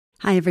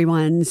Hi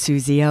everyone,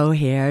 Suze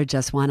here.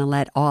 Just want to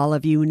let all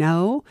of you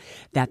know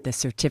that the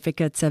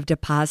certificates of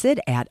deposit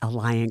at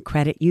Alliant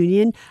Credit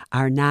Union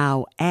are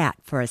now at,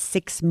 for a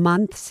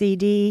 6-month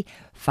CD,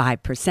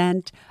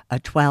 5%, a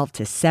 12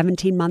 to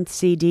 17-month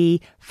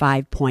CD,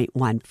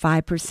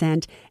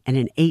 5.15%, and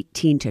an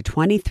 18 to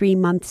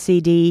 23-month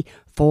CD,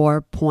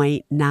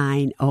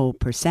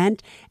 4.90%.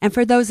 And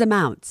for those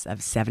amounts of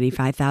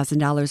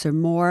 $75,000 or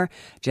more,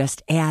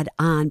 just add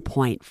on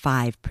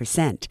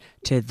 0.5%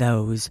 to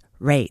those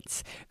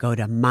rates. Go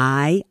to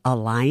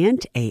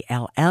myalliant,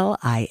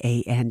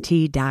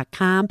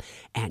 ALLIANT.com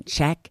and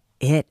check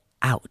it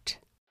out.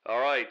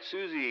 All right,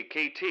 Susie,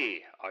 KT,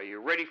 are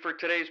you ready for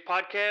today's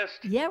podcast?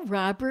 Yeah,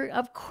 Robert,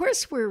 of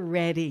course we're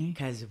ready.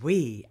 Because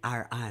we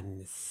are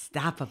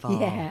unstoppable.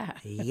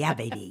 Yeah,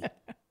 baby.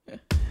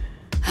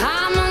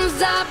 I'm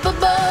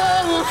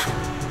unstoppable.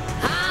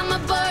 I'm a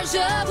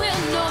Porsche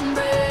with no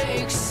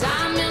brakes.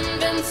 I'm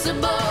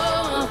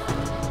invincible.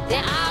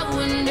 Yeah, I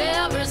win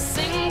every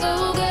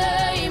single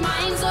game.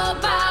 I'm so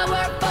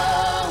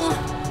powerful.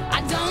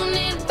 I don't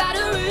need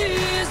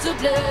batteries to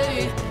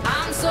play.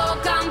 I'm so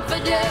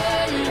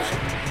confident.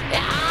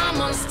 Yeah,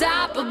 I'm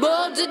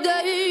unstoppable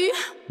today.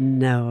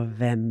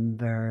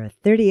 November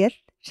 30th.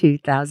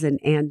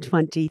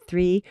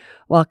 2023.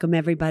 Welcome,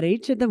 everybody,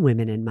 to the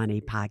Women in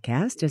Money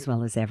podcast, as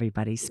well as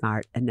everybody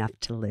smart enough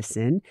to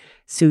listen.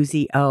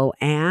 Susie O.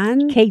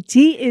 and KT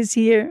is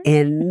here.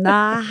 In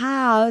the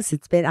house.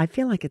 I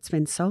feel like it's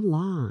been so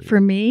long.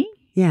 For me?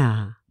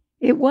 Yeah.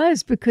 It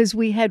was because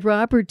we had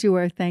Robert do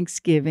our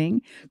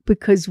Thanksgiving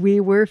because we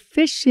were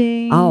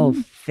fishing. Oh,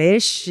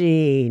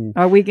 fishing.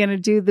 Are we going to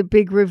do the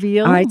big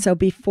reveal? All right, so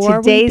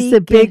Today's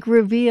the big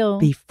reveal.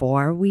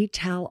 Before we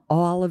tell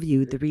all of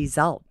you the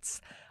results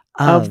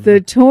of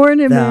the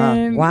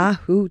tournament, the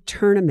Wahoo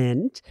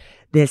tournament,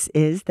 this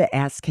is the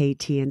Ask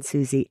KT and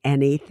Susie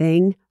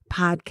Anything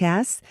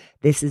podcast.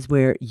 This is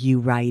where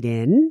you write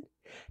in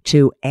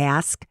to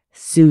ask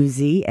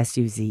Suze,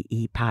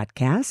 S-U-Z-E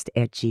podcast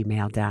at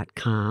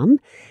gmail.com.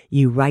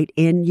 You write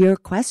in your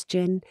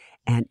question,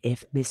 and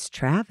if Miss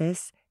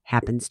Travis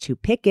happens to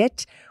pick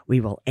it, we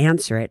will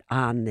answer it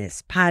on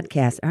this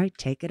podcast. All right,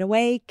 take it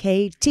away,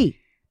 KT.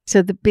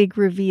 So the big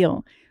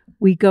reveal.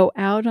 We go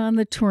out on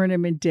the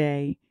tournament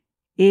day.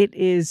 It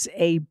is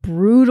a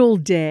brutal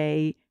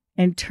day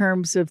in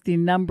terms of the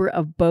number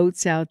of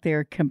boats out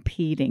there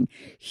competing.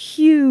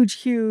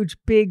 Huge,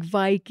 big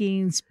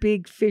Vikings,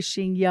 big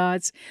fishing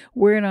yachts.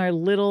 We're in our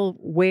little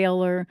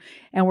whaler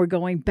and we're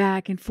going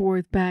back and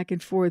forth, back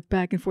and forth,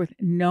 back and forth.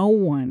 No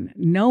one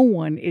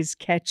is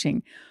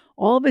catching.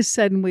 All of a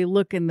sudden, we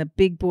look and the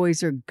big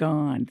boys are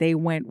gone. They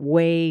went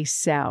way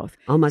south.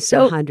 Almost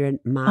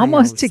 100 miles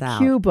almost to south,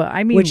 Cuba.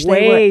 I mean, which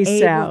way they were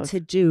south. able to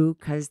do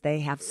because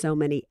they have so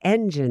many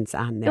engines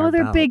on their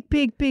they're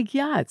boat. big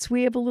yachts.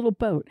 We have a little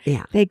boat.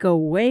 Yeah. They go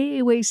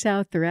way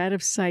south. They're out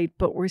of sight,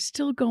 but we're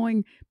still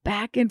going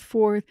back and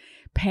forth,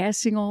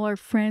 passing all our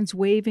friends,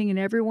 waving, and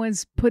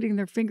everyone's putting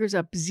their fingers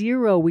up.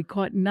 0. We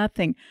caught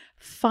nothing.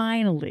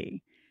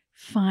 Finally,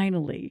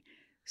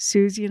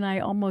 Susie and I,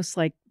 almost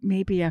like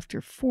maybe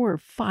after 4 or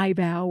 5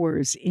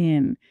 hours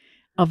in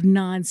of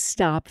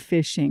nonstop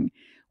fishing,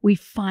 we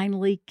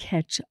finally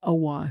catch a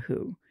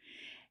wahoo.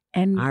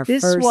 And our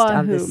this first wahoo,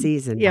 of the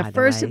season, yeah, by the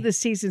first way. of the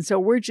season. So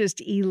we're just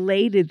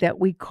elated that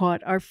we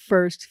caught our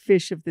first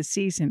fish of the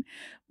season.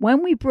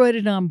 When we brought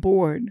it on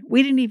board,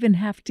 we didn't even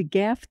have to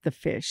gaff the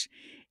fish.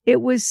 It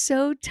was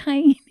so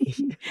tiny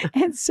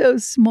and so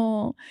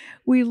small.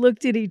 We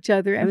looked at each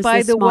other. And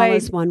by the way,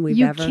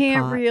 you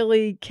can't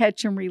really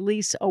catch and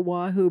release a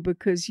wahoo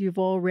because you've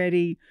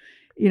already,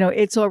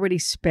 it's already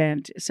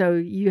spent. So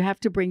you have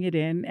to bring it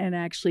in and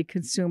actually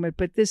consume it.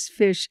 But this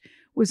fish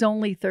was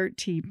only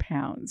 13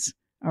 pounds.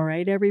 All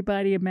right,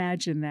 everybody,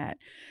 imagine that.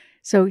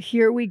 So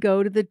here we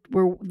go to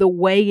the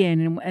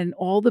weigh-in, and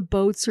all the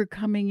boats are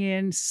coming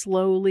in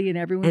slowly, and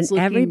everyone's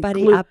looking. And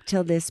everybody up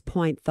till this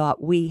point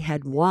thought we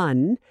had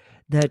won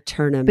the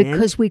tournament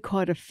because we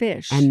caught a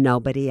fish, and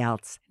nobody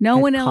else. No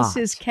one else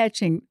is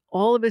catching.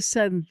 All of a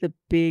sudden, the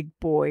big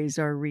boys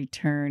are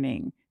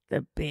returning.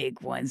 The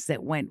big ones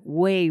that went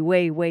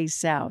way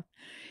south.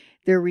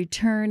 They're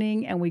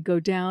returning, and we go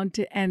down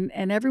to and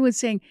everyone's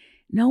saying,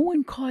 no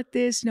one caught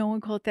this, no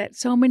one caught that.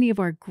 So many of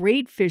our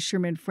great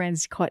fishermen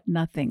friends caught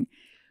nothing.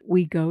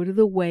 We go to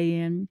the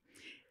weigh-in,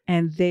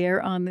 and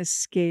there on the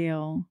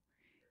scale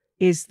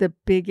is the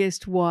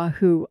biggest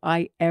wahoo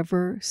I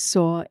ever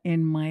saw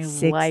in my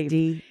life.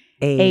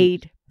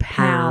 68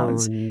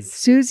 pounds.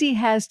 Susie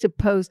has to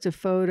post a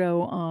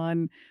photo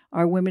on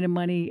our Women in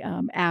Money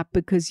app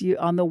because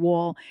on the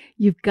wall,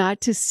 you've got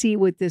to see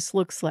what this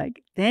looks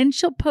like. Then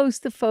she'll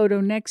post the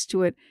photo next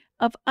to it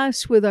of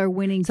us with our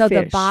winning fish. So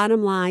the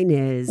bottom line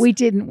is we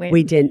didn't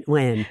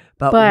win.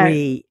 But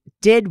we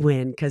did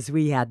win because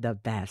we had the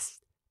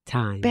best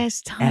time.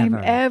 Best time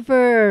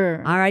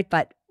ever. All right,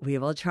 but we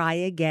will try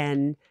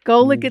again.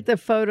 Go look at the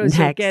photos.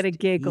 You'll get a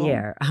giggle.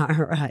 Year. All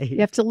right. You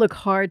have to look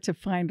hard to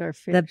find our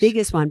fish. The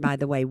biggest one, by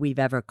the way, we've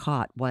ever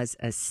caught was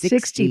a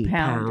 60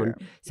 pounder.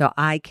 So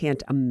I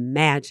can't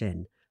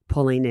imagine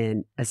pulling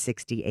in a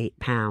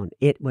 68-pound.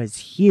 It was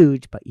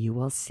huge, but you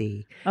will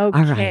see. Okay.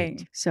 All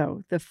right.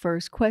 So the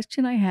first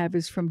question I have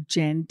is from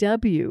Jen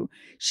W.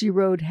 She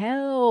wrote,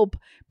 "Help,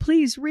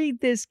 please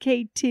read this,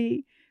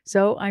 KT."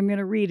 So I'm going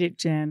to read it,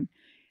 Jen.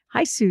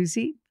 "Hi,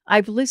 Susie.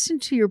 I've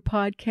listened to your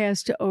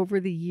podcast over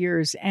the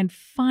years and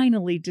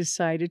finally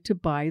decided to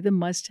buy the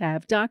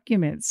must-have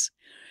documents.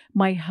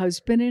 My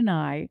husband and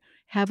I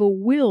have a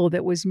will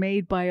that was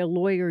made by a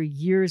lawyer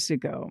years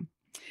ago.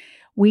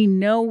 We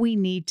know we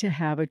need to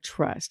have a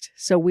trust.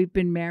 So we've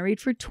been married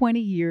for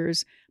 20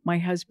 years. My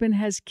husband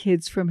has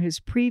kids from his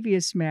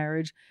previous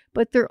marriage,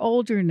 but they're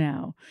older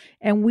now,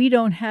 and we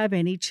don't have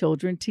any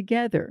children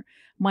together.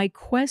 My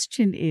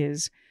question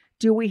is,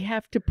 do we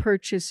have to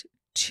purchase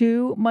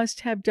 2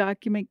 must-have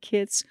document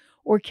kits,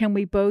 or can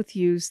we both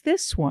use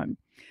this one?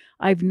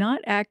 I've not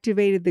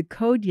activated the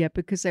code yet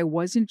because I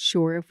wasn't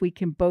sure if we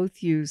can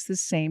both use the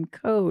same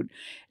code."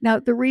 Now,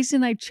 the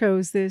reason I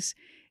chose this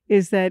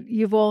is that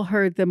you've all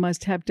heard the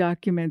must-have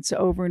documents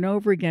over and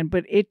over again,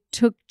 but it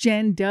took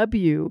Jen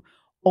W.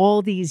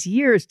 all these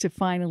years to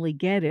finally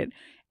get it.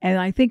 And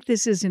I think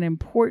this is an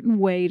important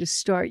way to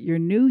start your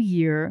new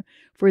year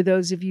for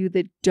those of you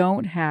that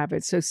don't have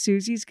it. So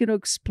Susie's going to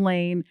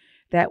explain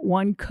that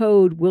one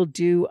code will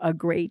do a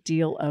great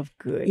deal of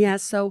good. Yeah,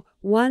 so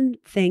one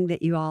thing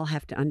that you all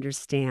have to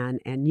understand,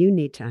 and you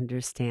need to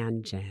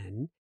understand,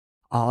 Jen,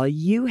 all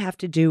you have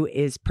to do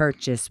is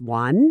purchase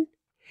one,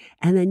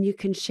 and then you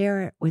can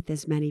share it with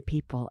as many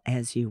people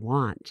as you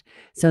want.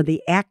 So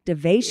the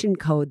activation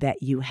code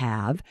that you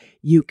have,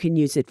 you can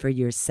use it for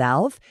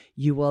yourself.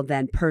 You will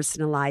then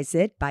personalize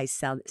it by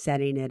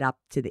setting it up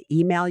to the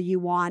email you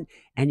want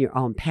and your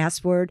own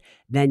password.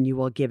 Then you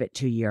will give it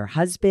to your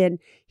husband.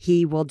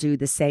 He will do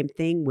the same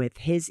thing with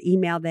his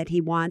email that he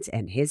wants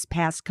and his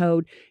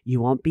passcode. You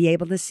won't be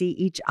able to see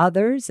each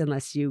other's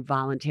unless you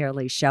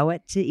voluntarily show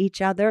it to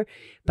each other.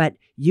 But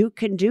you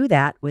can do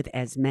that with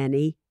as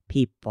many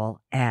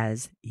people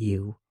as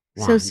you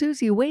want. So,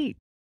 Susie, wait.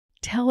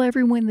 Tell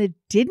everyone that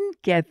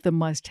didn't get the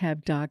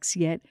must-have docs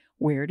yet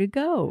where to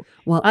go.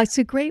 Well, It's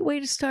a great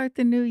way to start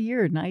the new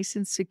year, nice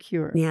and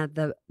secure. yeah,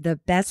 the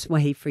best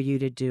way for you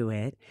to do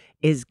it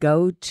is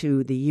go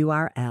to the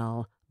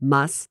URL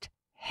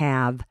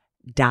musthavedocs,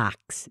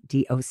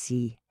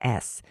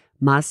 DOCS,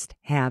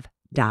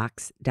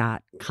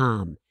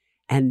 musthavedocs.com.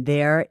 And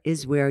there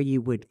is where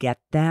you would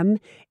get them.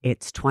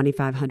 It's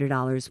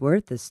 $2,500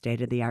 worth of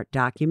state-of-the-art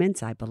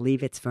documents. I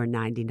believe it's for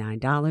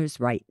 $99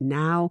 right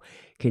now.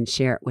 You can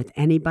share it with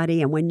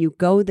anybody. And when you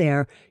go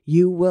there,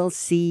 you will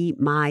see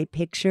my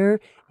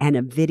picture and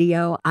a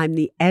video. I'm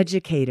the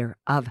educator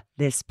of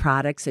this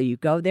product. So you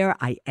go there,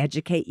 I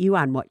educate you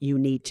on what you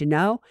need to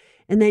know.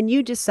 And then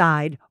you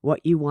decide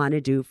what you want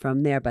to do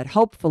from there. But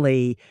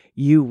hopefully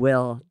you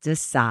will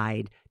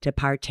decide to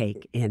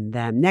partake in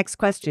them. Next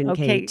question,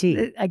 Okay,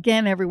 KT.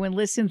 again, everyone,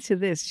 listen to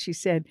this. She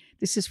said,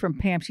 this is from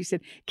Pam. She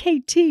said,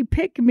 "KT,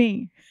 pick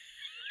me."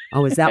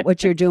 Oh, is that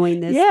what you're doing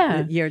this?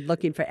 Yeah. You're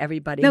looking for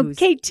everybody No, who's...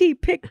 KT,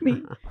 pick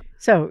me.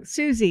 So,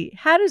 Susie,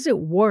 how does it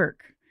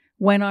work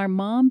when our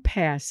mom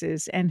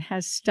passes and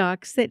has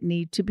stocks that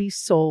need to be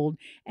sold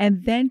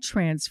and then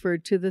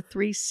transferred to the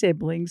 3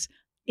 siblings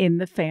in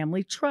the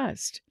family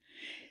trust?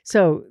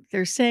 So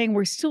they're saying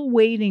we're still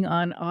waiting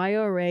on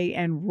IRA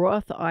and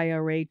Roth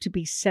IRA to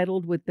be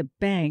settled with the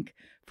bank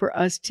for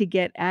us to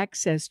get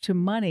access to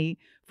money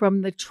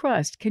from the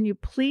trust. Can you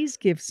please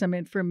give some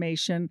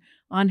information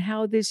on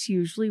how this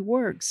usually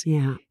works?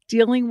 Yeah.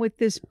 Dealing with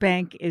this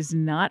bank is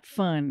not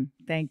fun.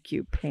 Thank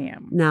you,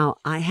 Pam. Now,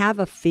 I have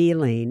a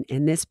feeling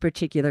in this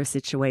particular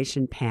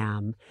situation,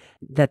 Pam,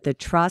 that the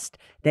trust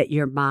that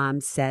your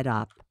mom set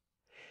up,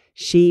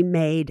 she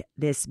made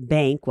this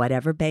bank,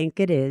 whatever bank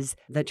it is,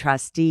 the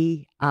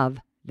trustee of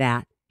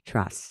that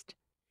trust.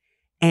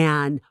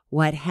 And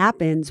what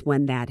happens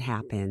when that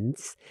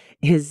happens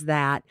is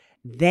that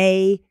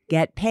they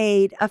get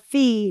paid a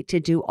fee to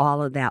do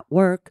all of that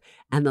work.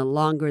 And the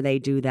longer they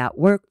do that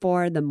work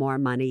for, the more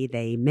money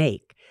they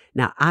make.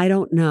 Now, I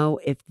don't know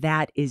if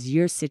that is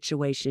your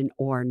situation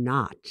or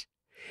not,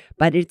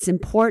 but it's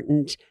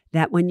important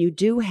that when you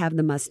do have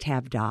the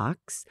must-have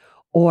docs,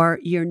 or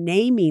you're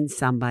naming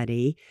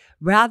somebody,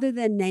 rather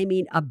than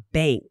naming a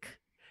bank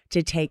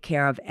to take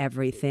care of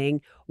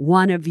everything,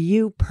 one of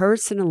you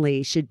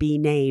personally should be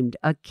named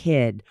a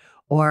kid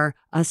or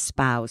a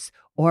spouse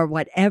or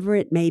whatever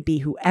it may be,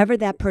 whoever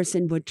that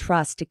person would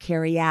trust to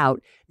carry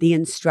out the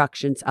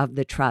instructions of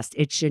the trust.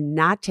 It should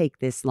not take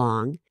this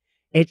long.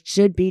 It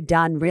should be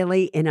done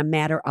really in a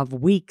matter of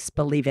weeks,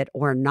 believe it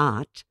or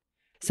not.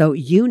 So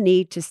you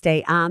need to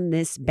stay on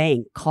this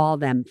bank, call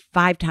them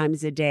 5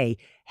 times a day,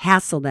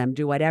 hassle them,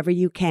 do whatever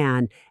you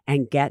can,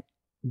 and get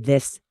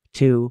this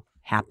to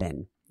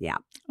happen. Yeah.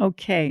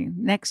 Okay,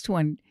 next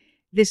one.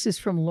 This is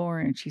from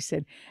Lauren. She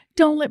said,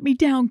 "Don't let me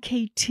down,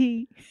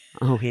 KT."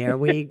 Oh, here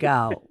we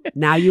go.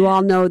 Now you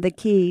all know the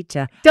key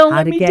to Don't how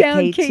let to me get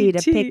down, KT to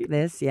KT. pick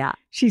this. Yeah.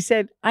 She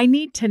said, "I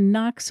need to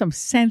knock some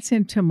sense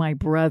into my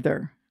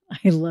brother.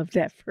 I love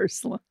that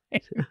first line.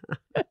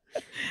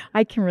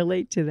 I can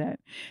relate to that.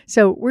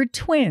 So we're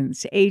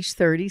twins, age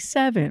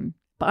 37.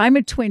 I'm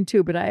a twin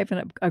too, but I have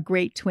a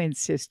great twin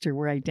sister.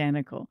 We're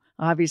identical.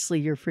 Obviously,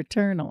 you're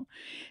fraternal.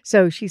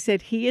 So she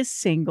said he is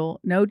single,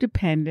 no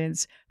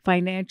dependents,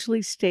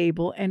 financially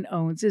stable, and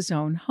owns his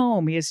own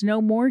home. He has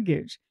no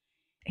mortgage.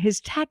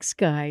 His tax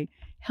guy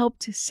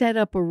helped set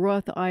up a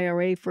Roth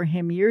IRA for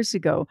him years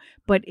ago,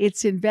 but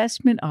its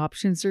investment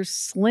options are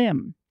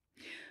slim.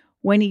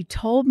 When he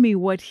told me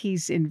what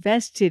he's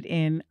invested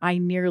in, I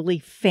nearly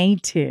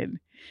fainted.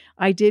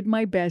 I did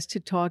my best to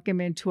talk him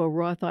into a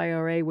Roth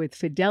IRA with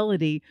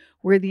Fidelity,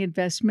 where the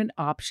investment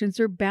options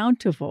are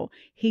bountiful.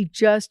 He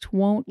just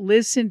won't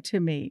listen to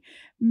me.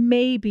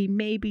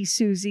 Maybe,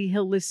 Susie,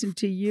 he'll listen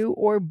to you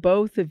or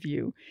both of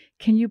you.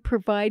 Can you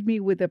provide me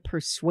with a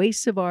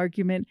persuasive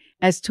argument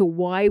as to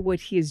why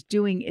what he is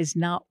doing is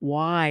not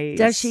wise?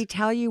 Does she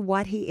tell you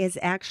what he is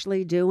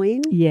actually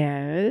doing?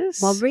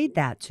 Yes. Well, read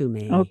that to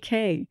me.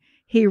 Okay.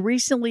 He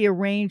recently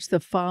arranged the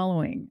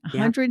following: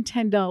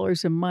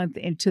 $110 a month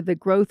into the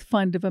Growth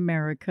Fund of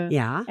America,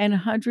 and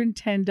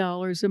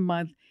 $110 a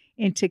month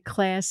into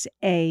Class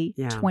A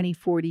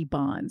 2040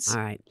 bonds. All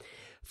right.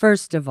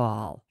 First of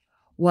all,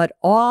 what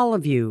all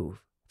of you,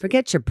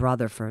 forget your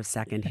brother for a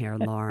second here,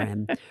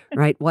 Lauren,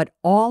 right? What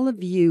all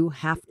of you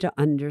have to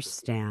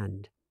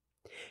understand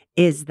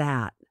is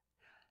that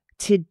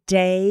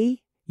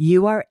today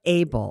you are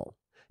able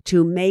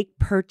to make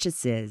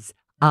purchases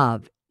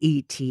of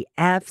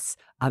ETFs,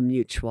 of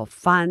mutual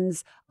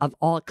funds, of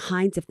all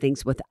kinds of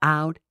things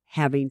without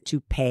having to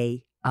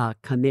pay a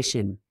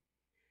commission.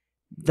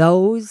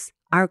 Those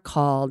are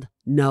called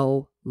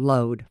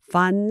no-load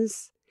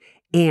funds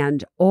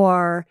and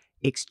or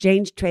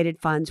exchange-traded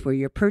funds where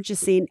you're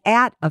purchasing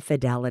at a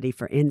Fidelity,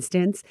 for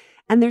instance,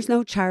 and there's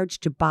no charge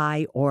to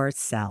buy or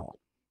sell.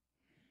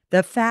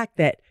 The fact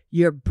that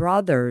your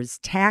brother's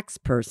tax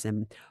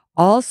person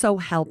also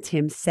helped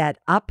him set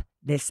up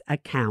this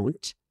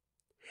account,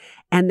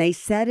 and they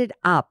set it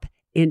up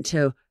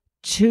into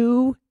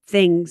two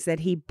things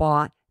that he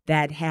bought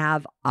that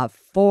have a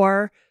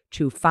 4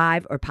 to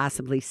 5 or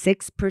possibly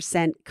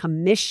 6%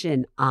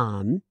 commission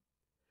on,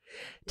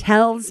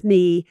 tells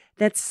me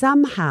that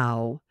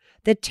somehow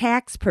the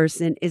tax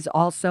person is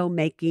also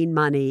making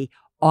money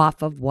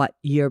off of what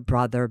your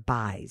brother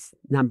buys,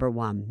 number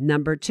one.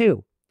 Number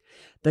two,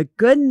 the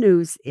good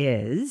news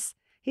is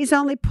he's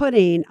only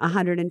putting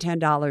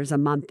 $110 a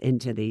month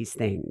into these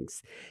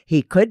things.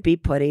 He could be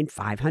putting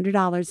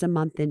 $500 a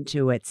month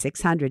into it,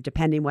 $600,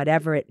 depending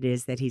whatever it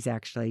is that he's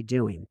actually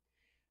doing.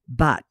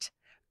 But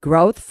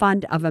Growth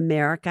Fund of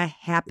America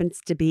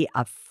happens to be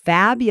a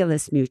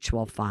fabulous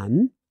mutual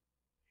fund.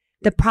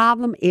 The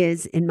problem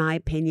is, in my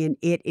opinion,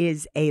 it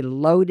is a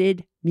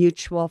loaded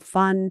mutual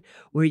fund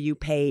where you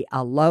pay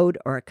a load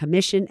or a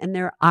commission, and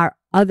there are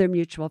other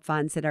mutual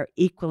funds that are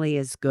equally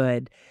as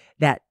good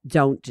that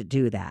don't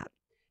do that.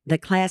 The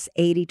Class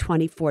 80,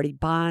 20, 40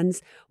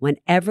 bonds,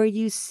 whenever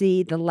you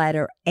see the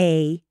letter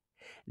A,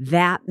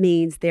 that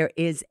means there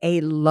is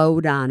a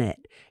load on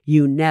it.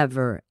 You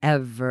never,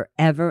 ever,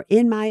 ever,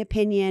 in my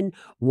opinion,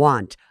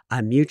 want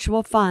a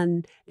mutual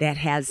fund that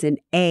has an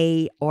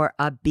A or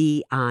a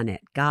B on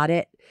it. Got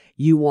it?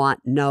 You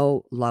want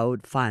no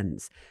load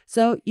funds.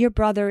 So your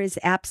brother is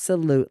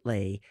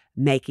absolutely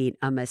making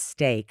a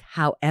mistake.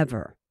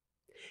 However,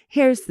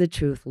 here's the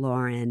truth,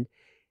 Lauren.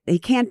 He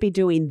can't be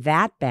doing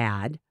that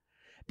bad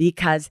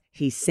because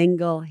he's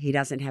single, he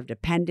doesn't have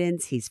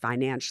dependents, he's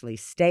financially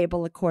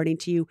stable according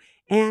to you,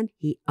 and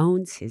he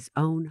owns his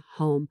own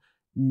home,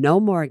 no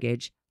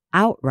mortgage,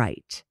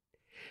 outright.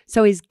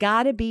 So he's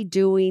got to be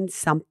doing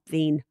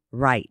something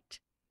right.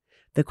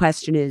 The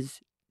question is,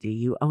 do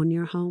you own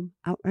your home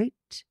outright?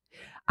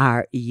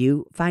 Are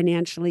you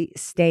financially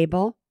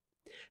stable?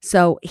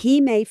 So he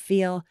may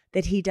feel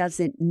that he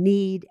doesn't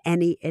need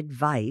any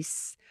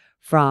advice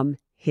from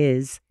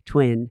his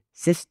twin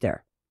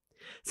sister.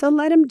 So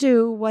let him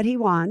do what he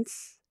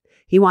wants.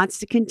 He wants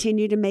to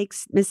continue to make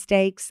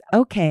mistakes.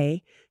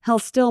 Okay, he'll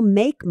still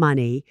make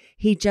money.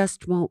 He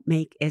just won't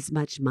make as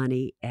much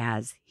money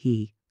as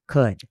he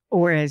could.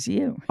 Or as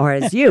you. Or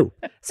as you.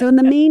 So in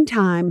the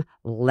meantime,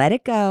 let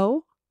it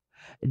go.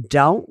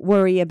 Don't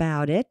worry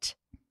about it.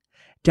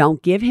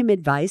 Don't give him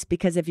advice,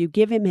 because if you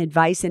give him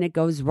advice and it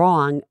goes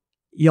wrong,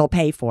 you'll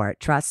pay for it.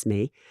 Trust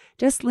me.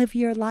 Just live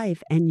your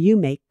life and you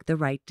make the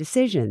right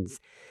decisions.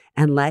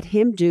 And let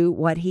him do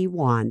what he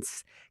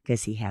wants,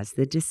 because he has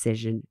the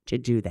decision to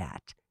do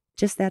that.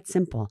 Just that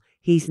simple.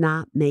 He's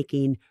not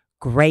making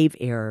grave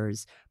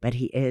errors, but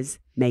he is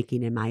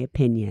making, in my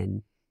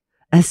opinion,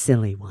 a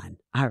silly one.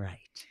 All right.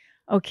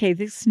 Okay,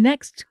 this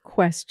next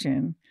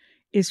question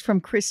is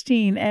from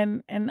Christine.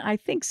 And I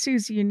think,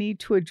 Suze, you need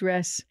to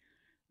address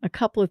a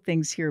couple of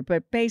things here.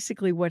 But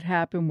basically what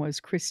happened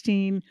was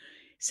Christine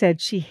said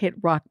she hit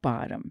rock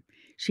bottom.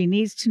 She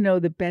needs to know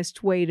the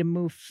best way to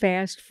move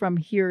fast from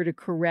here to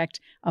correct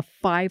a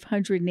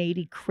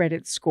 580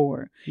 credit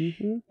score.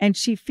 Mm-hmm. And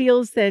she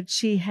feels that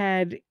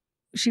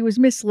she was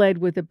misled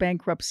with a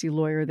bankruptcy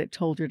lawyer that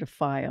told her to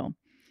file.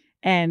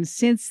 And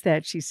since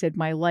that, she said,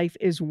 my life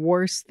is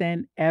worse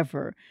than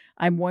ever.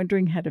 I'm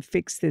wondering how to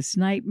fix this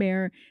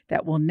nightmare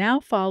that will now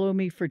follow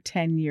me for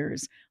 10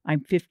 years.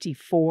 I'm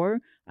 54.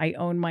 I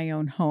own my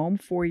own home,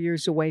 4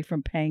 years away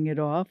from paying it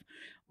off.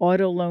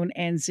 Auto loan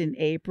ends in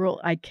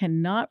April. I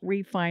cannot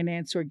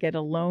refinance or get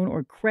a loan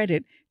or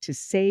credit to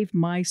save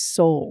my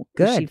soul.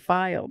 Good. She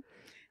filed.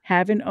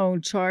 Haven't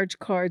owned charge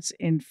cards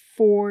in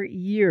 4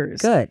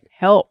 years. Good.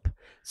 Help.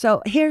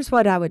 So here's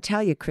what I would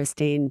tell you,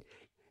 Christine.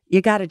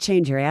 You got to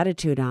change your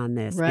attitude on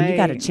this. And you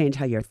got to Right. change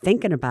how you're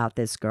thinking about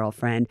this,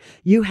 girlfriend.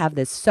 You have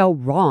this so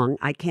wrong,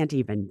 I can't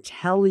even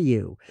tell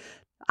you.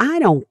 I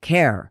don't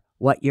care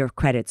what your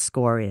credit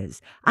score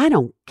is. I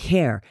don't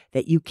care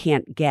that you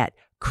can't get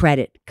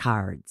credit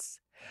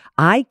cards.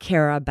 I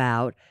care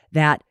about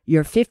that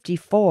you're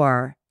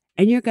 54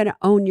 and you're going to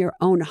own your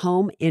own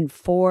home in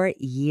 4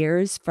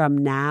 years from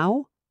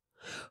now.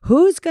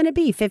 Who's going to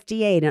be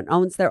 58 and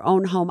owns their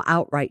own home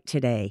outright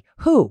today?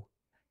 Who?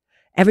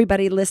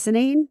 Everybody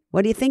listening,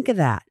 what do you think of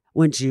that?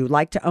 Would you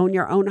like to own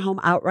your own home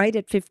outright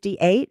at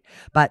 58?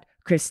 But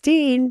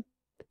Christine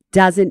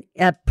doesn't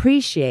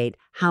appreciate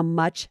how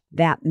much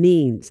that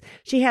means.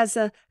 She has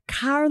a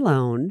car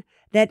loan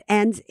that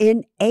ends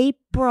in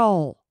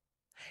April.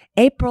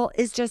 April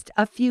is just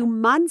a few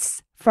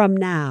months from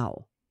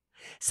now.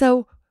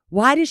 So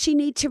why does she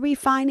need to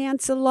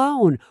refinance a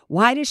loan?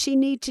 Why does she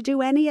need to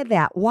do any of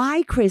that?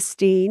 Why,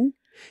 Christine?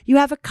 You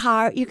have a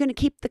car, you're going to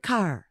keep the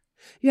car.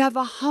 You have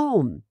a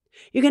home.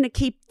 You're going to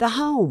keep the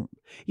home.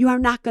 You are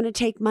not going to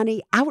take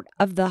money out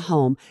of the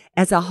home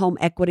as a home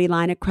equity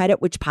line of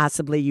credit, which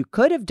possibly you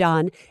could have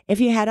done if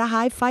you had a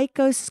high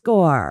FICO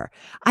score.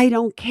 I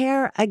don't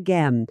care,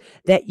 again,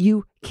 that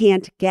you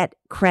can't get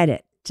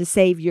credit to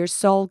save your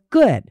soul.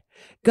 Good.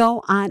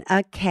 Go on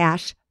a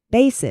cash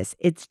basis.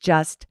 It's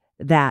just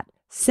that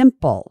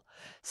simple.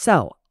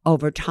 So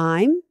over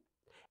time,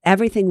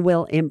 everything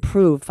will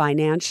improve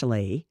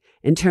financially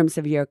in terms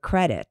of your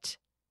credit.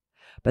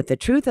 But the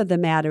truth of the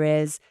matter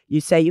is, you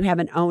say you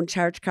haven't owned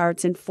charge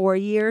cards in 4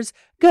 years.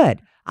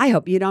 Good. I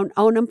hope you don't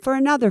own them for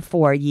another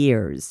 4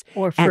 years.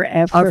 Or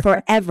forever. Or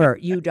forever.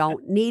 You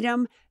don't need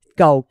them.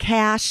 Go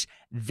cash.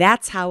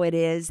 That's how it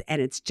is.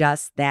 And it's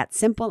just that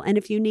simple. And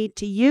if you need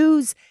to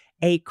use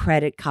a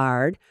credit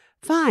card,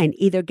 fine.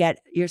 Either get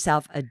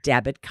yourself a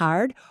debit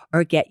card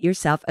or get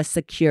yourself a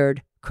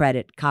secured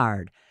credit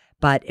card.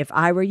 But if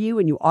I were you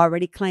and you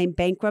already claimed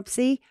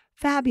bankruptcy,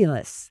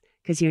 fabulous,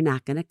 because you're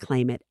not going to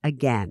claim it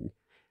again.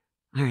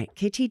 All right,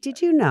 KT,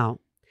 did you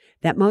know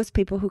that most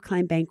people who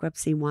claim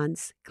bankruptcy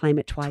once claim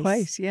it twice?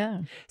 Twice,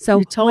 yeah. So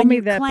You told when me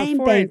you that claim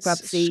before. It's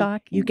bankruptcy,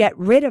 shocking. you get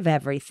rid of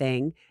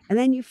everything, and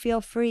then you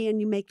feel free and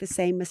you make the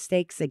same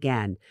mistakes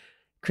again.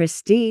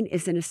 Christine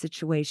is in a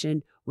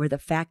situation where the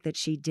fact that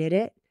she did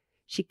it,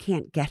 she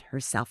can't get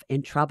herself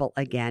in trouble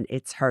again.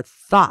 It's her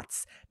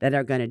thoughts that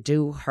are going to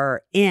do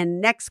her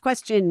in. Next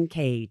question,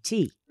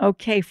 KT.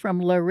 Okay,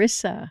 from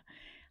Larissa.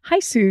 Hi,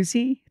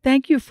 Susie.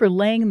 Thank you for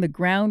laying the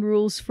ground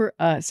rules for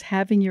us.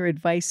 Having your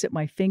advice at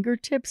my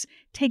fingertips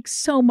takes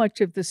so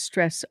much of the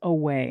stress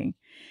away.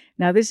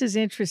 Now, this is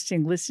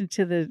interesting. Listen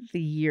to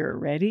the year.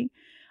 Ready?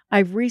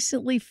 I've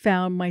recently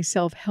found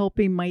myself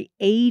helping my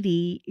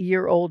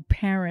 80-year-old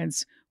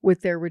parents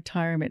with their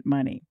retirement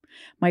money.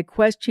 My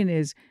question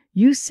is,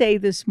 you say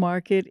this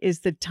market is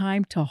the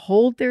time to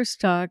hold their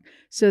stock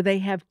so they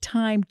have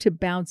time to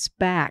bounce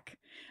back.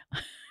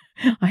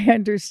 I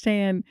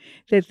understand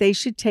that they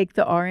should take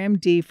the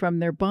RMD from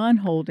their bond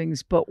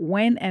holdings, but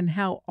when and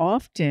how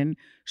often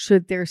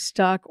should their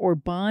stock or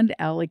bond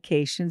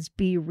allocations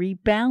be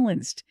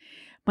rebalanced?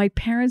 My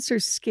parents are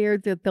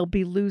scared that they'll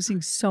be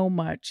losing so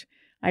much.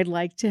 I'd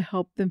like to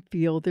help them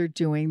feel they're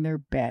doing their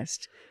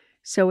best.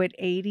 So at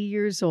 80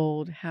 years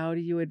old, how do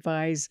you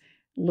advise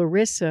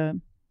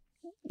Larissa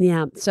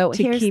Yeah, so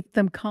to keep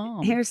them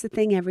calm? Here's the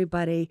thing,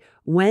 everybody.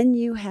 When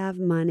you have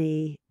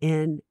money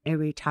in a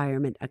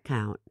retirement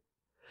account,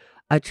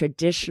 a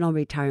traditional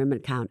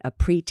retirement account, a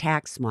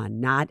pre-tax one,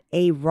 not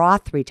a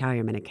Roth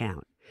retirement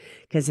account.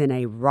 Because in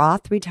a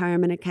Roth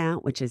retirement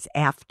account, which is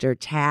after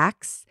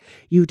tax,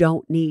 you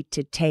don't need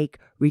to take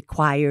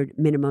required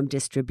minimum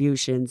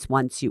distributions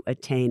once you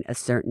attain a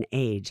certain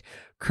age.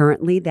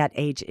 Currently, that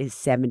age is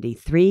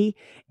 73.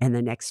 In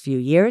the next few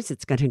years,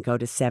 it's going to go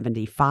to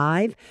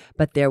 75.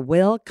 But there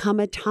will come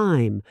a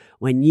time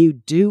when you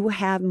do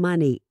have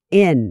money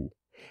in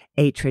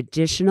a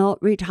traditional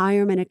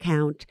retirement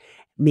account,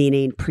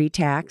 meaning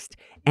pre-taxed,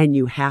 and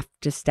you have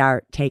to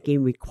start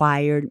taking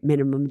required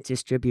minimum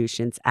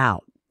distributions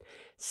out.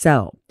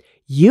 So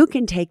you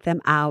can take them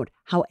out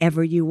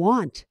however you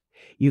want.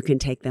 You can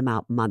take them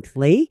out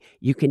monthly.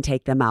 You can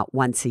take them out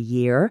once a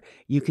year.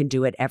 You can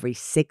do it every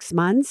 6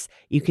 months.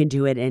 You can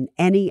do it in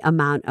any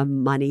amount of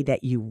money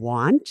that you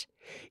want.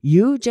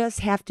 You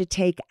just have to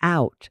take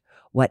out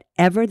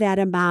whatever that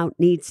amount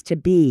needs to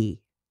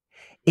be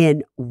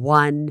in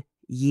 1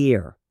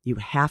 year. You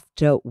have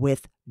to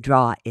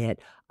withdraw it.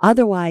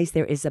 Otherwise,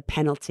 there is a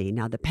penalty.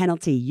 Now, the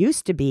penalty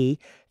used to be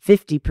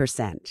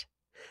 50%.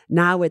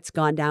 Now it's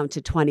gone down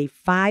to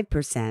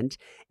 25%.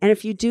 And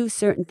if you do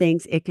certain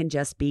things, it can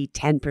just be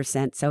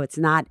 10%. So it's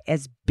not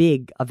as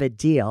big of a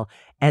deal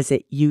as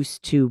it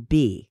used to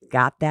be.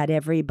 Got that,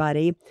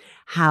 everybody?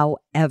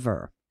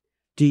 However,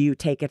 do you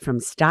take it from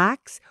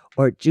stocks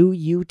or do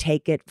you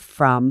take it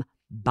from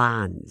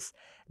bonds?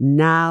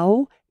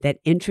 Now that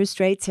interest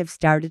rates have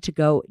started to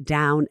go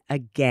down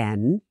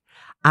again,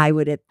 I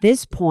would at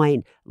this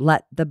point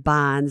let the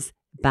bonds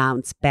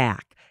bounce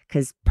back,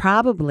 because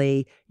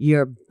probably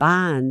your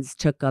bonds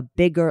took a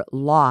bigger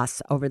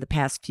loss over the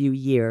past few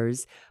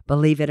years,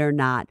 believe it or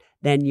not,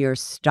 than your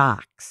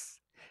stocks.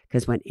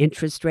 Because when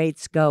interest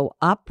rates go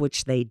up,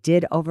 which they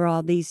did over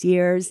all these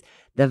years,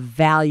 the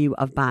value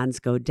of bonds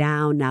go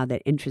down. Now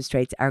that interest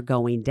rates are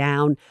going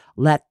down,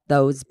 let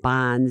those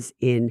bonds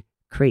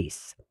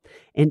increase.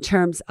 In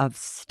terms of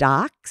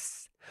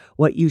stocks,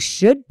 what you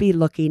should be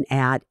looking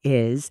at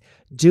is,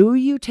 do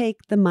you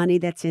take the money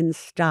that's in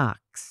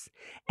stocks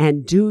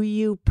and do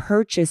you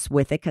purchase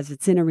with it, because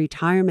it's in a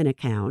retirement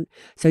account,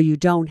 so you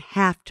don't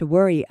have to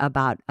worry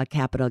about a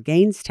capital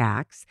gains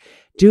tax?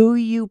 Do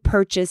you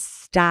purchase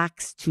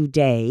stocks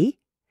today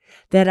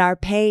that are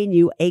paying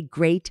you a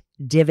great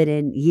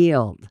dividend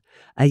yield,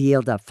 a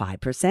yield of 5%,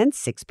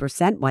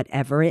 6%,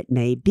 whatever it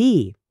may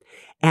be?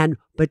 And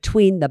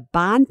between the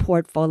bond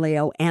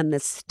portfolio and the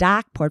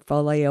stock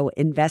portfolio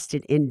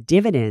invested in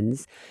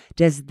dividends,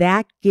 does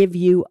that give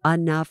you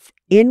enough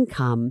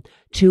income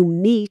to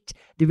meet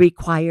the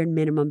required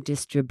minimum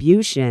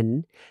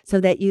distribution so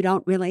that you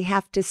don't really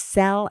have to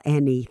sell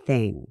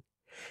anything?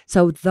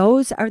 So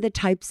those are the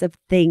types of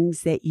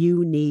things that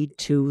you need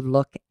to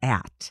look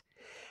at.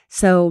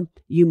 So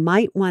you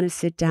might want to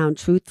sit down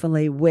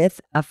truthfully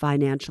with a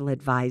financial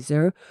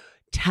advisor,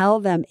 tell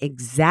them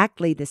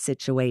exactly the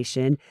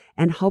situation,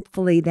 and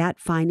hopefully that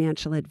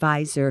financial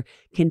advisor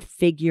can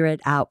figure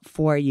it out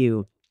for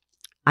you.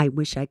 I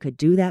wish I could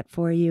do that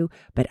for you,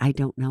 but I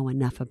don't know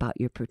enough about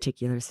your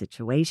particular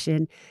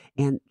situation,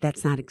 and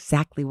that's not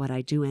exactly what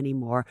I do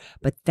anymore,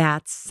 but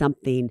that's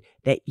something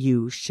that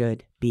you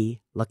should be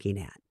looking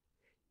at.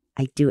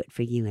 I do it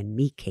for you and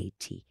me,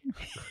 Katie.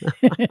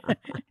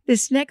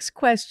 This next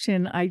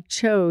question I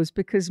chose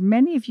because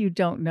many of you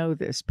don't know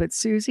this, but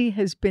Suze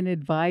has been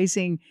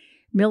advising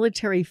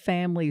military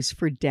families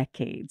for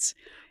decades.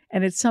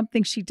 And it's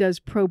something she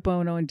does pro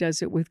bono and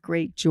does it with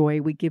great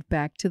joy. We give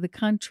back to the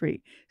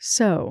country.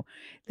 So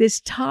this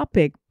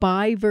topic,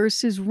 buy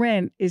versus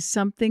rent, is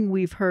something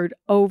we've heard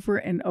over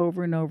and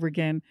over and over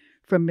again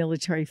from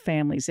military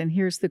families. And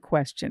here's the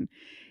question.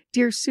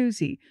 Dear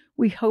Suze,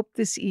 we hope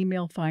this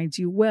email finds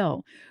you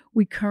well.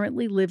 We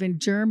currently live in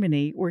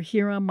Germany. We're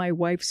here on my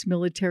wife's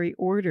military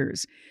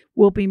orders.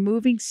 We'll be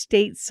moving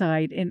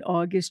stateside in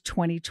August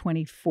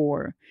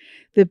 2024.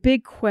 The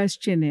big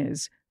question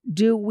is,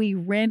 do we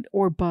rent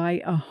or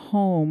buy a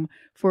home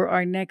for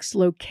our next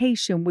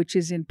location, which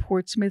is in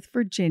Portsmouth,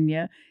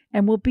 Virginia,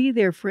 and we'll be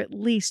there for at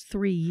least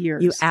 3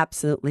 years? You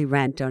absolutely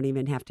rent. Don't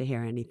even have to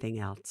hear anything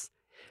else.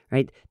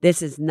 Right?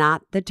 This is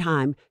not the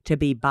time to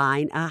be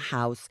buying a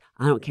house.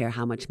 I don't care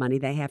how much money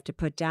they have to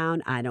put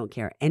down. I don't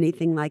care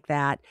anything like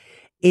that.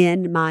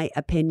 In my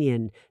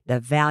opinion, the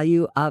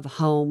value of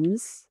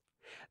homes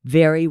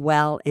very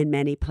well in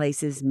many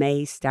places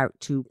may start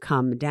to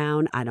come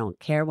down. I don't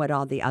care what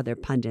all the other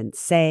pundits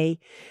say.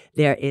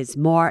 There is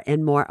more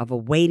and more of a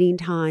waiting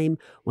time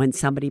when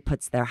somebody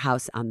puts their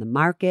house on the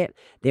market.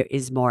 There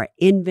is more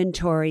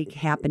inventory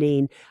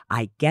happening.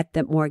 I get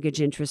that mortgage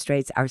interest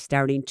rates are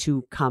starting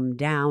to come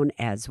down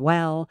as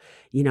well.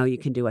 You know, you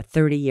can do a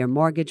 30-year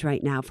mortgage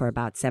right now for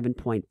about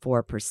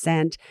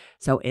 7.4%.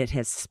 So it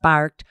has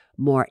sparked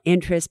more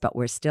interest, but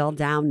we're still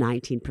down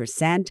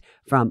 19%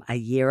 from a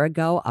year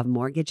ago of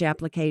mortgage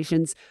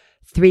applications.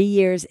 3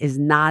 years is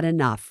not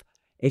enough.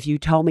 If you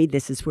told me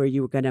this is where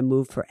you were going to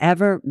move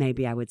forever,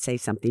 maybe I would say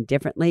something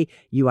differently.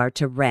 You are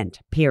to rent,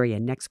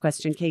 period. Next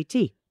question,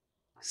 KT.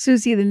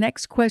 Suze, the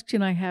next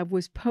question I have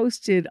was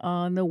posted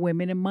on the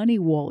Women in Money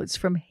wall. It's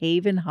from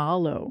Haven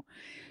Hollow.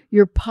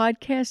 Your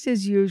podcast,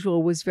 as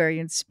usual, was very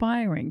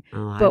inspiring,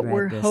 but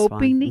we're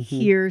hoping to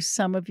hear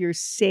some of your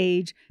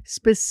sage,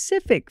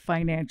 specific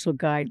financial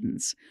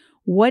guidance.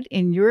 What,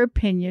 in your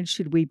opinion,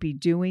 should we be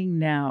doing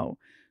now?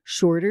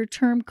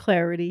 Shorter-term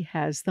clarity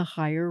has the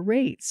higher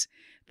rates.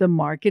 The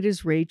market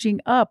is raging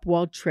up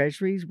while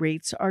Treasury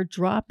rates are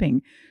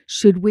dropping.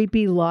 Should we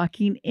be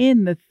locking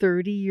in the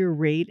 30-year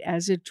rate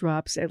as it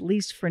drops, at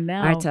least for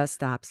now? All right, so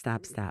stop.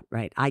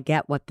 Right. I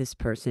get what this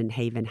person,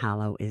 Haven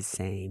Hollow, is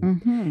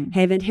saying.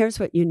 Haven, here's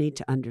what you need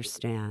to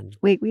understand.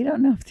 Wait, we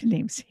don't know if the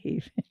name's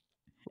Haven.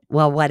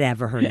 Well,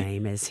 whatever her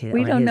name is.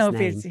 We don't know if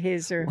name. it's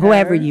his or her.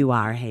 Whoever you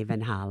are,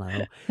 Haven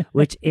Hollow,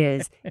 which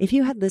is, if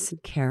you had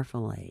listened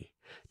carefully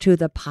to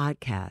the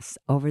podcast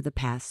over the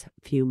past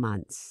few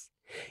months,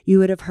 you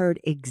would have heard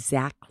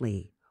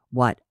exactly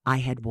what I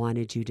had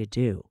wanted you to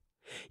do.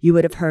 You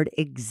would have heard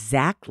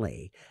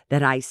exactly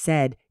that I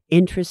said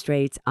interest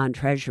rates on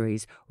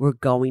treasuries were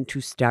going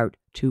to start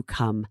to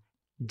come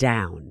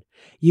down.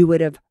 You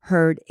would have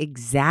heard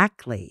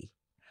exactly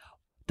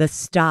the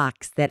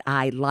stocks that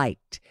I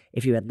liked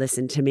If you had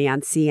listened to me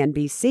on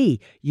CNBC,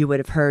 you would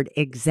have heard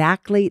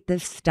exactly the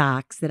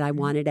stocks that I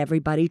wanted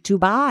everybody to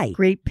buy.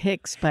 Great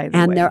picks, by the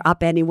way. And they're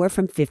up anywhere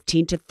from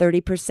 15 to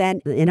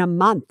 30% in a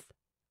month.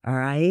 All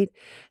right.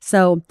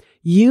 So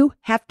you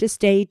have to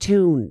stay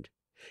tuned.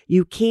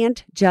 You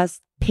can't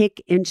just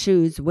pick and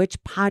choose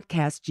which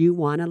podcast you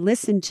want to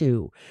listen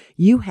to.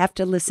 You have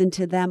to listen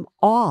to them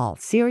all,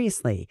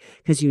 seriously,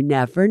 because you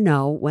never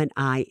know when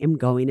I am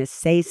going to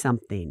say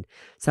something.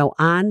 So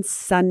on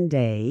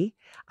Sunday,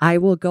 I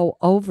will go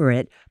over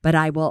it, but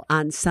I will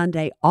on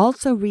Sunday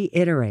also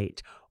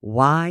reiterate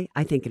why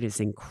I think it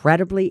is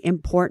incredibly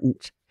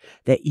important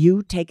that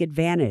you take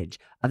advantage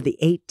of the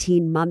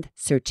 18-month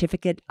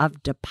certificate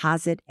of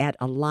deposit at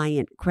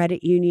Alliant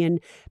Credit Union,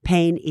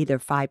 paying either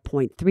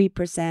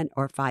 5.3%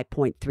 or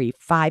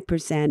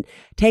 5.35%.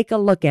 Take a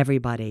look,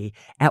 everybody,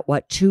 at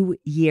what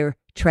 2-year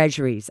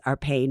treasuries are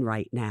paying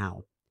right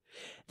now.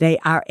 They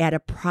are at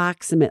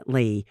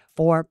approximately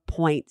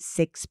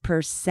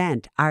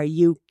 4.6%. Are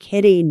you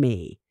kidding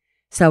me?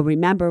 So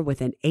remember,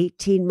 with an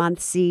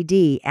 18-month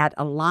CD at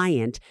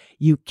Alliant,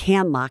 you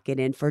can lock it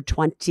in for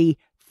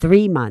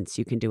 23 months.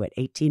 You can do it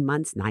 18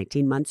 months,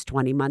 19 months,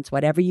 20 months,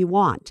 whatever you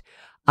want,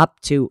 up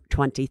to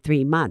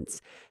 23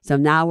 months. So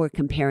now we're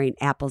comparing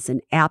apples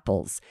and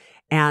apples.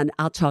 And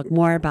I'll talk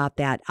more about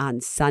that on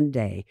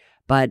Sunday.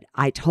 But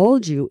I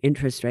told you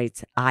interest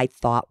rates, I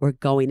thought, were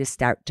going to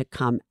start to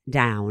come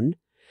down.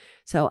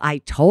 So I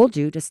told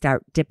you to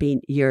start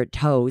dipping your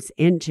toes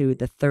into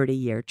the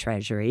 30-year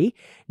treasury.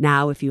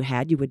 Now, if you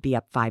had, you would be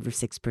up 5 or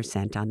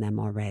 6% on them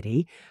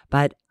already.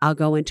 But I'll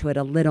go into it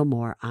a little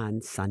more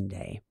on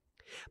Sunday.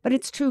 But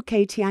it's true,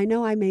 Katie, I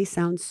know I may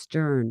sound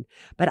stern,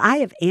 but I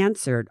have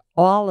answered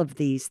all of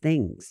these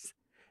things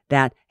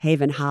that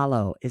Haven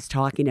Hollow is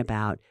talking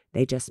about.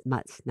 They just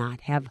must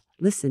not have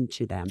listened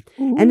to them.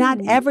 Ooh, and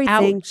not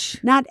everything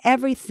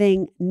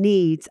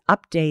needs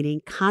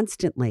updating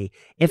constantly.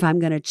 If I'm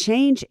going to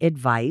change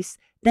advice,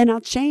 then I'll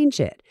change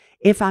it.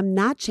 If I'm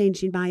not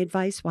changing my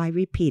advice, why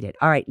repeat it?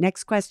 All right,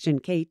 next question,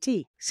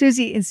 Katie. Suze,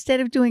 instead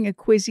of doing a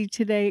quizzy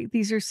today,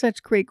 these are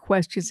such great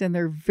questions and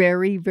they're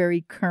very,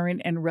 very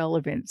current and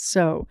relevant.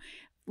 So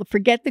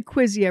forget the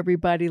quizzy,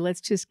 everybody. Let's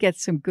just get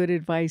some good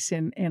advice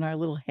in our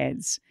little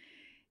heads.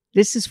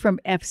 This is from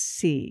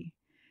FC.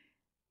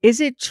 Is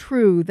it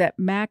true that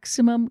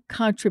maximum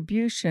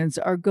contributions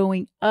are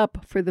going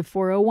up for the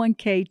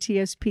 401k,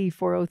 TSP,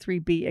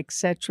 403b,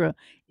 etc.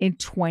 in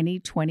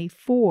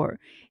 2024?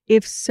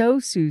 If so,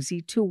 Suze,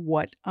 to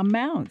what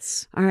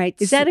amounts? All right.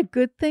 Is that a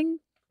good thing?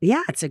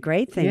 Yeah, it's a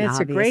great thing, Yeah, it's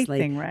obviously. a great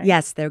thing, right?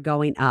 Yes, they're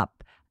going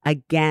up.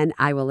 Again,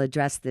 I will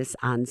address this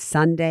on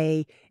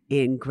Sunday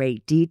in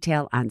great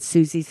detail on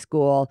Susie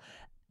School.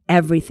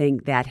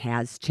 Everything that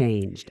has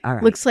changed. All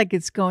right. Looks like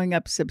it's going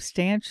up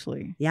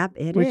substantially. Yep,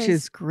 it is. Which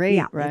is great,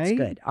 yeah, right? That's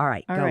good. All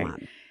right, All go right.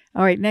 on.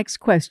 All right, next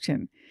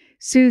question.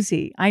 Suze,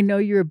 I know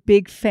you're a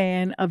big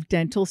fan of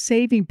dental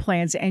saving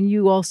plans and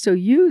you also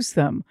use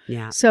them.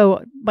 Yeah.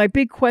 So my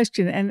big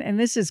question, and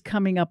this is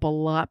coming up a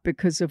lot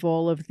because of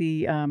all of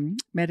the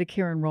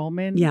Medicare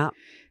enrollment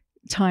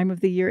time of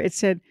the year. It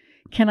said,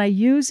 can I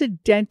use a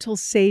dental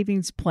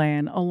savings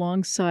plan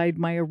alongside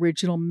my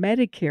original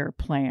Medicare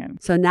plan?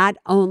 So not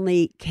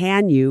only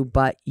can you,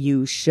 but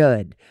you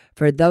should.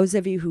 For those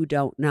of you who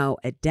don't know,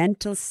 a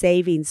dental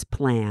savings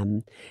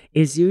plan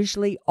is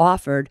usually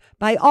offered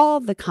by all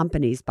the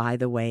companies, by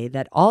the way,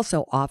 that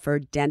also offer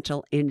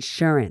dental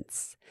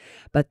insurance.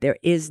 But there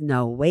is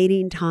no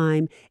waiting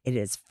time. It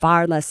is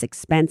far less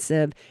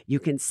expensive. You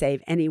can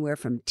save anywhere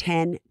from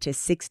 10 to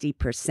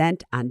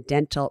 60% on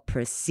dental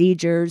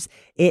procedures.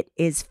 It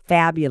is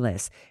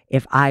fabulous.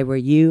 If I were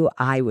you,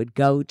 I would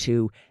go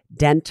to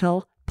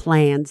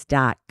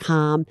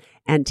dentalplans.com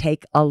and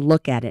take a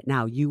look at it.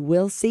 Now, you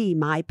will see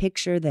my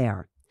picture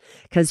there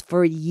because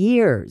for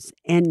years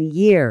and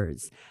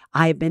years,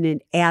 I've been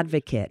an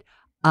advocate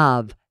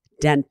of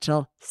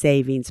dental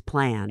savings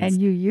plans.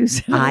 And you use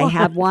it a I lot.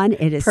 have one.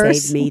 It has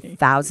saved me Personally.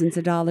 thousands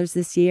of dollars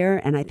this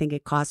year, and I think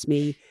it cost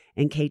me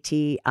and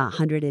KT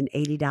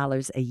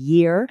 $180 a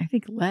year. I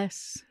think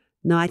less.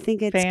 No, I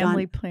think it's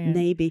Family gone, plan.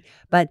 maybe.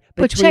 But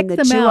But between check the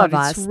them two out. of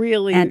us, It's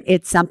really and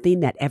it's something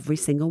that every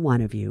single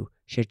one of you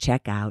should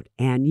check out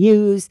and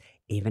use,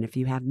 even if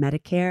you have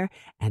Medicare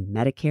and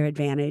Medicare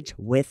Advantage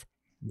with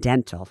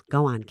dental.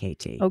 Go on,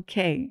 KT.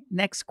 Okay,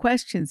 next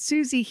question.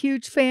 Suze,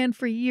 huge fan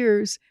for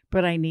years,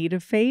 but I need a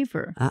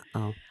favor.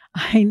 Uh-oh.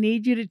 I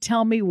need you to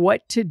tell me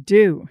what to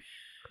do.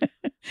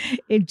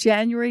 In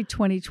January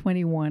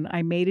 2021,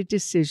 I made a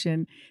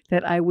decision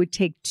that I would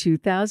take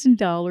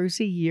 $2,000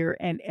 a year,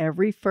 and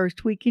every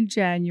first week in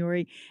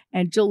January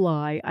and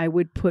July, I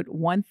would put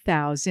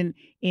 $1,000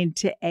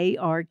 into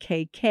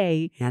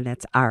ARKK. Yeah,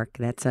 that's ARK.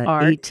 That's an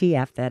ARK.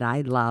 ETF that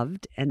I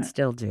loved and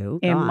still do.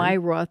 Go In on. my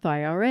Roth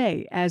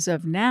IRA. As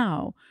of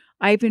now,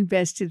 I've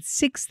invested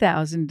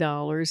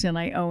 $6,000 and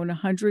I own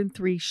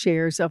 103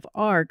 shares of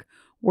ARK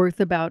worth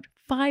about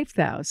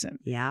 $5,000.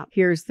 Yeah.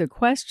 Here's the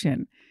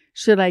question.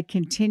 Should I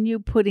continue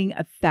putting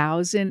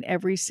 $1,000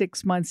 every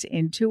 6 months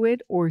into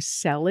it or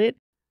sell it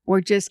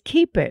or just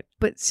keep it.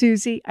 But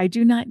Susie, I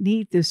do not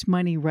need this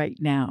money right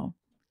now.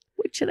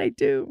 What should I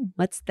do?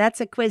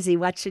 That's a quizzy.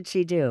 What should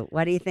she do?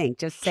 What do you think?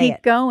 Just say Keep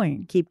it.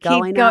 going. Keep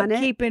going on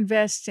it? Keep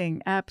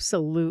investing.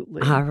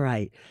 Absolutely. All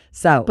right.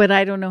 So, But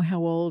I don't know how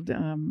old.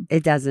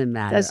 it doesn't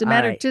matter. Doesn't All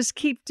matter. right. Just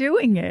keep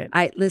doing it. All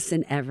right,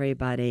 listen,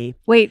 everybody.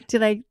 Wait,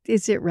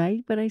 is it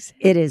right what I said?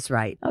 It is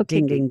right.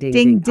 Okay. Ding, ding, ding,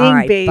 Ding, ding, All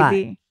right, baby.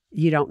 But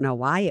you don't know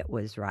why it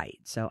was right.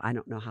 So I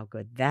don't know how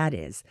good that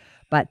is.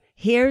 But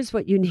here's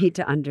what you need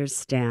to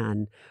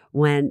understand.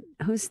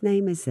 Whose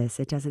name is this?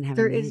 It doesn't have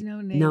There a name. is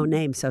no name. No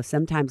name. So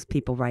sometimes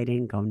people write in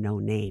and go, no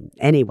name.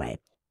 Anyway,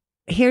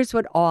 here's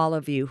what all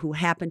of you who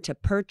happen to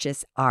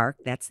purchase ARK,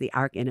 that's the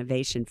ARK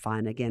Innovation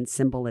Fund, again,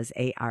 symbol is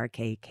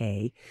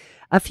ARKK,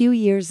 a few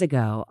years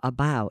ago,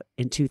 about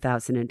in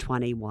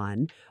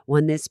 2021,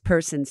 when this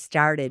person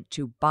started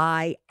to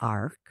buy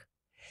ARK,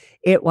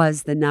 it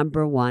was the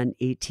number one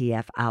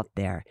ETF out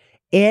there.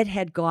 It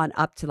had gone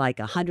up to like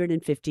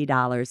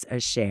 $150 a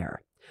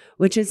share,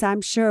 which is,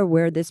 I'm sure,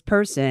 where this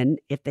person,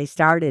 if they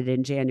started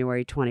in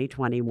January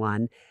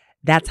 2021,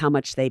 that's how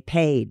much they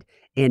paid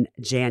in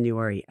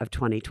January of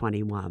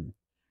 2021.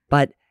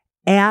 But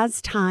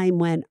as time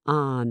went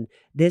on,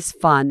 this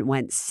fund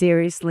went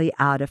seriously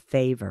out of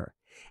favor,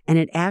 and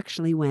it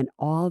actually went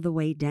all the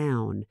way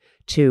down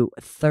to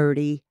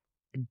 $30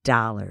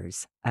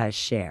 a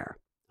share.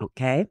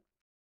 Okay?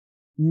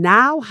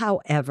 Now,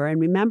 however, and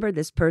remember,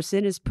 this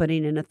person is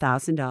putting in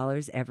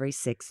 $1,000 every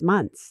 6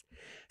 months.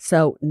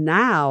 So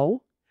now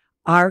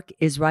ARK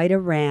is right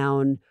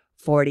around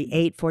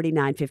 $48,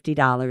 $49,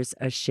 $50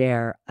 a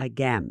share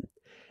again.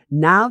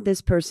 Now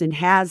this person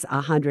has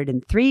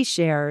 103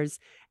 shares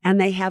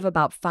and they have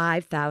about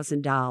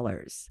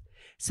 $5,000.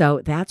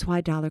 So that's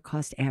why dollar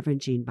cost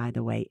averaging, by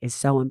the way, is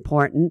so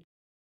important.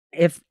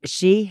 If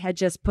she had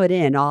just put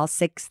in all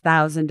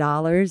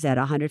 $6,000 at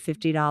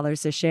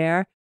 $150 a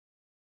share,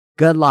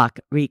 good luck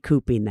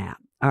recouping that.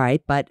 All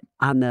right. But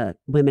on the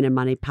Women in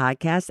Money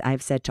podcast,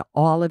 I've said to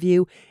all of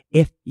you,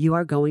 if you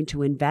are going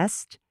to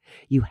invest,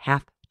 you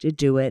have to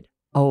do it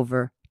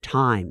over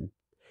time.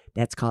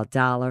 That's called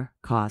dollar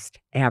cost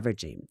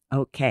averaging.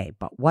 Okay.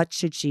 But what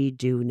should she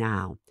do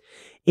now?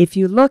 If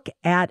you look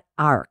at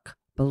ARK,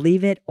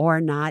 believe it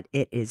or not,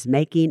 it is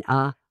making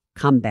a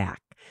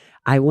comeback.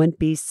 I wouldn't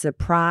be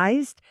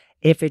surprised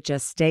if it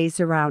just stays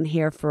around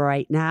here for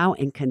right now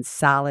and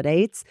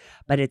consolidates,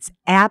 but it's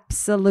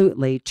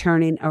absolutely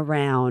turning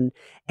around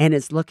and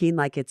it's looking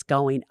like it's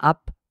going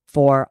up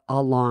for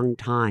a long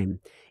time.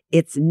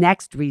 Its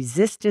next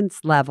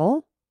resistance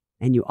level,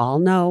 and you all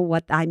know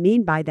what I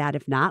mean by that,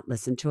 if not,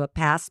 listen to a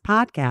past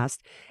podcast,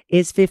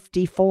 is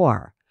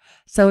 54.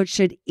 So it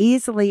should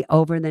easily,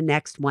 over the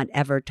next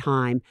whatever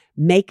time,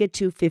 make it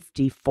to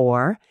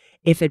 54.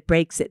 If it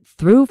breaks it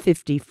through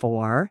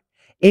 54,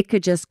 it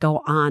could just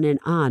go on and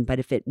on. But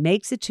if it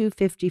makes it to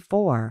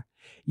 54,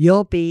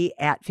 you'll be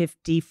at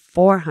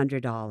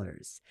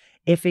 $5,400.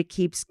 If it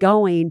keeps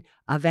going,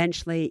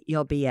 eventually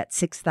you'll be at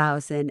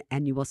 $6,000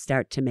 and you will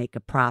start to make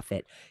a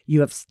profit. You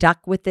have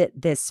stuck with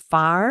it this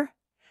far.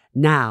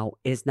 Now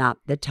is not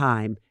the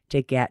time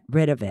to get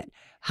rid of it.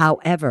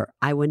 However,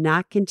 I would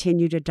not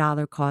continue to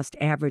dollar cost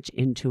average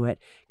into it,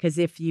 because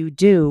if you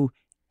do,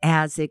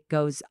 as it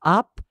goes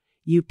up,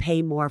 you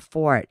pay more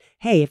for it.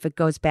 Hey, if it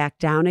goes back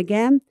down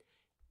again,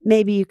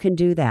 maybe you can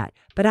do that.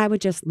 But I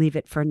would just leave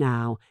it for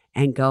now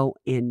and go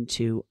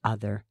into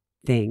other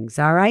things.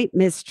 All right,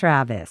 Miss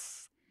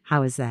Travis,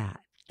 how is that?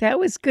 That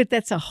was good.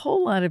 That's a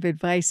whole lot of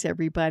advice,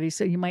 everybody.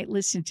 So you might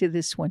listen to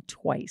this one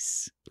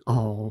twice.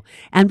 Oh,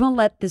 and we'll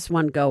let this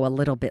one go a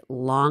little bit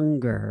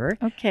longer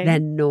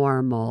than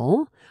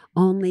normal,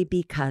 only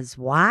because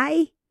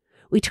why?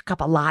 We took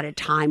up a lot of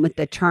time with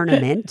the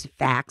tournament,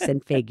 facts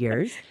and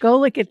figures. Go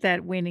look at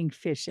that winning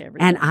fish,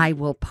 everybody. And I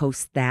will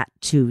post that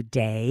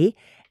today.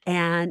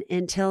 And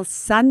until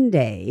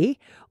Sunday,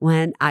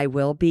 when I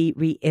will be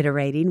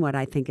reiterating what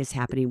I think is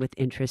happening with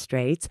interest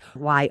rates,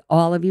 why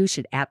all of you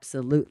should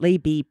absolutely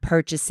be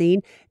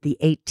purchasing the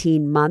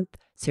 18-month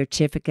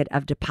certificate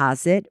of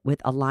deposit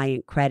with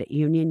Alliant Credit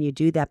Union. You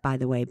do that, by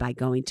the way, by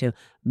going to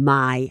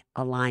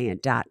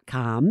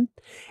myalliant.com.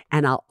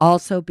 And I'll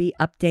also be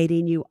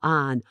updating you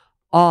on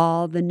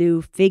all the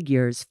new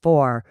figures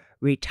for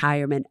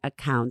retirement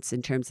accounts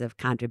in terms of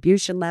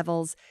contribution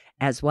levels,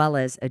 as well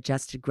as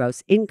adjusted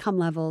gross income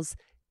levels,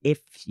 if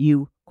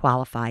you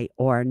qualify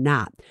or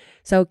not.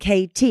 So,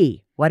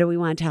 KT, what do we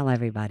want to tell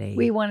everybody?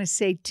 We want to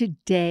say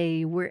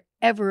today,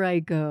 wherever I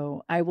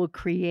go, I will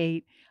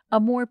create a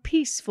more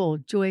peaceful,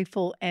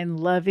 joyful, and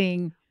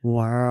loving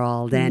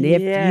world. And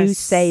if you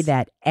say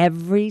that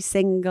every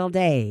single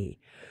day,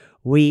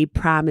 we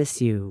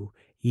promise you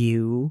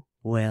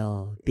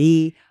will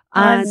be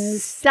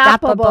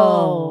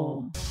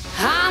unstoppable.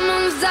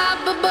 I'm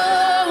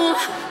unstoppable.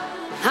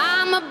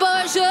 I'm a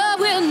Porsche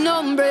with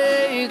no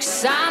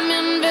brakes. I'm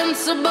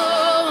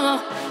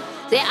invincible.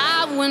 Say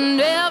I win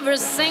every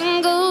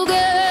single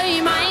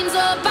game. I'm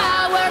so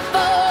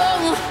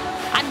powerful.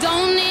 I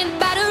don't need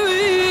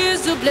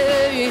batteries to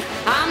play.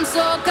 I'm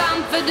so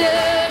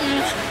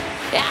confident.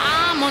 Yeah,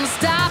 I'm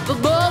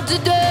unstoppable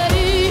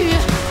today.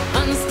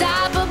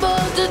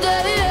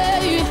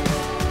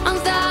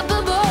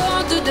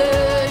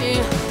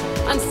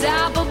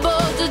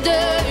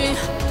 today.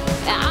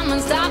 I'm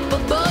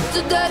unstoppable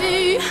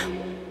today.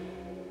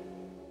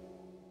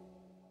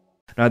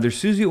 Neither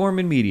Suze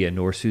Orman Media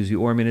nor Suze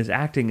Orman is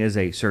acting as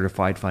a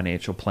certified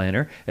financial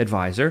planner,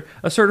 advisor,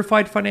 a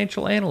certified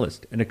financial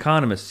analyst, an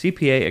economist,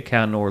 CPA,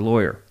 accountant, or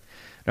lawyer.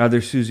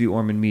 Neither Suze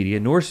Orman Media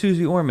nor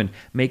Suze Orman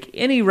make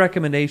any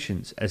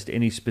recommendations as to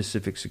any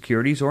specific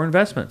securities or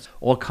investments.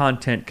 All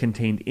content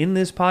contained in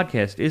this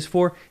podcast is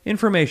for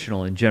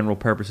informational and general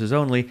purposes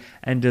only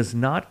and does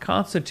not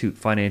constitute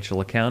financial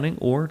accounting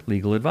or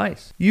legal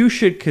advice. You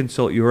should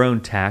consult your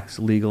own tax,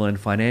 legal, and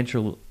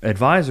financial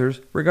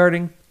advisors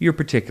regarding your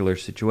particular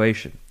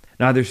situation.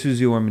 Neither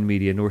Suze Orman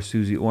Media nor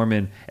Suze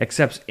Orman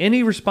accepts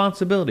any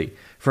responsibility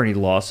for any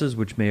losses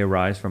which may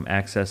arise from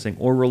accessing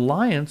or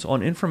reliance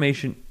on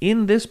information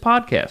in this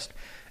podcast.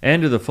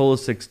 And to the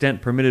fullest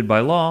extent permitted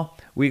by law,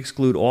 we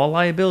exclude all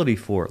liability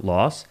for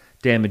loss,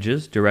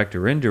 damages, direct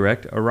or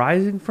indirect,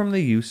 arising from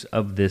the use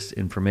of this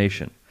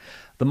information.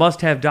 The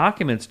must-have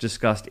documents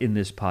discussed in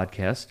this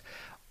podcast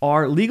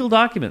are legal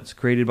documents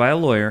created by a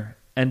lawyer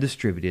and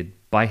distributed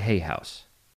by Hay House.